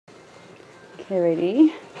Okay,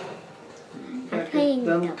 ready?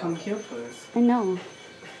 Then come here first. I know.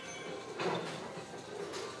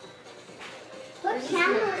 What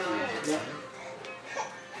camera?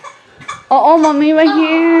 Oh, mommy right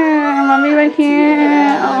here. Mommy right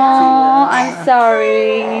here. Oh, I'm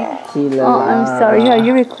sorry. Oh, I'm sorry. Here,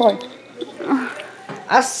 you record.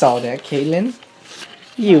 I saw that, Caitlin.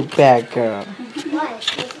 You bad girl. What?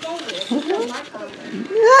 There's no mark on it.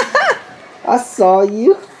 I saw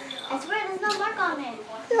you. I swear there's no mark on it.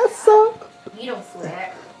 I saw. You don't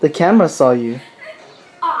swear. The camera saw you.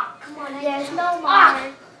 Oh, come on. There's no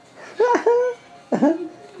mark.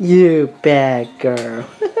 You bad girl.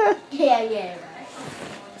 Yeah.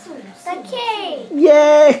 The cake.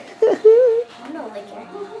 Yay! I'm not lick it.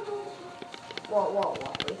 Whoa.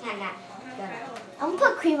 We cannot. I'm gonna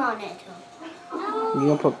put cream on it too. No. You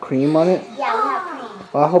gonna put cream on it? Yeah, we have cream.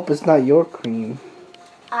 Well, I hope it's not your cream.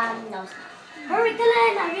 No. Hurry,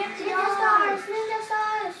 Dylan! I have ninja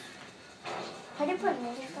stars. How do you put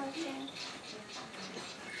ninja stars in?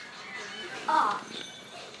 Oh.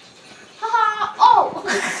 Oh!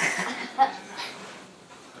 I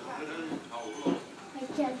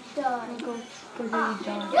can't die. Go.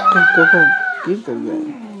 Give the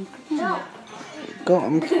ring. No. Go.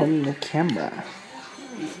 I'm holding the camera.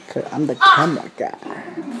 Cause I'm the camera guy.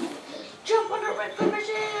 Jump on the red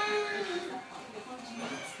permission.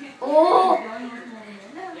 Oh.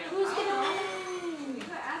 Who's gonna win?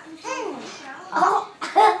 Oh.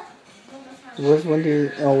 Where's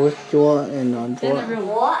Wendy? Oh, where's Joel and Joel? What?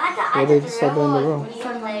 What did they decide in the room?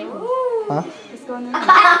 Huh? Let's go in the room.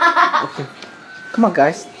 Okay. Come on,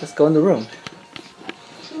 guys. Let's go in the room.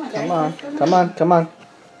 Come on.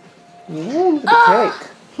 Ooh, the cake.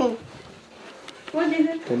 What is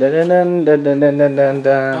it? Dun.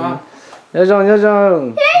 Yo. Here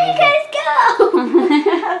you guys go.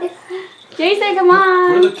 Jason, come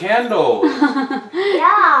on. Where's the candle?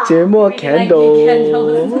 Yeah. 제목 candle.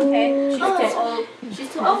 Candles. Okay.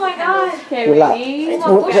 Oh my god. Okay, ready?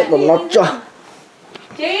 Hết một lót cho.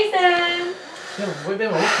 Jason. Với bé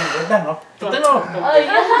ngủ thì đang ngủ. Tính không?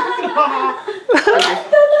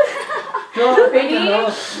 Ready?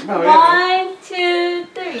 1, 2,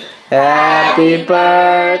 3. Happy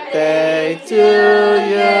birthday to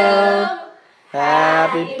you.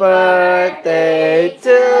 Happy birthday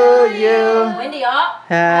to you. Wendy up.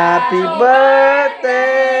 Happy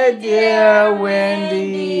birthday, dear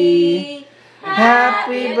Wendy.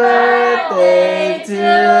 Happy birthday to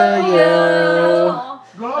you.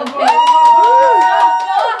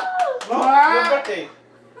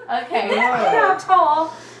 Okay.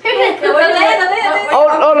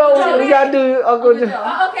 Oh no, we gotta do Uncle John.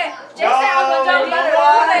 Okay. Jason, Uncle John, better.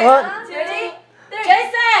 What? Ready?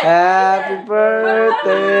 Jason. Happy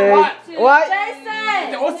birthday. What?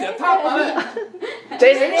 Jason. Ủa xỉa thấp rồi.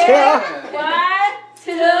 Jason Chill. 1,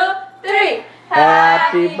 2, 3.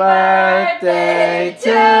 Happy birthday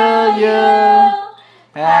to you.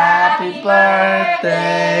 Happy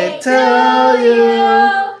birthday to you.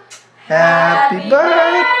 Happy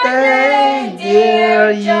birthday,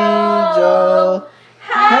 dear Joe.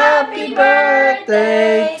 Happy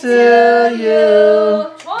birthday to you.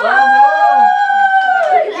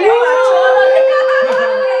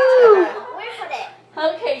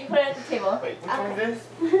 Okay, you put it at the table. Wait, which one is this?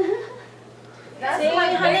 See,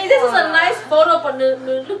 honey, this is a nice photo, but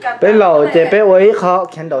look at Bé lầu chị bé quấy khó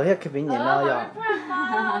candle hết cái bình nhìn nó rồi.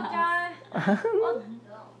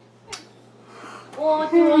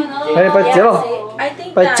 Hey, but Jello. I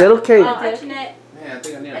think But that, Jello cake. Actually, Yeah, I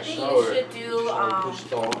think I need I a think shower. you should do Push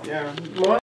stall. Yeah.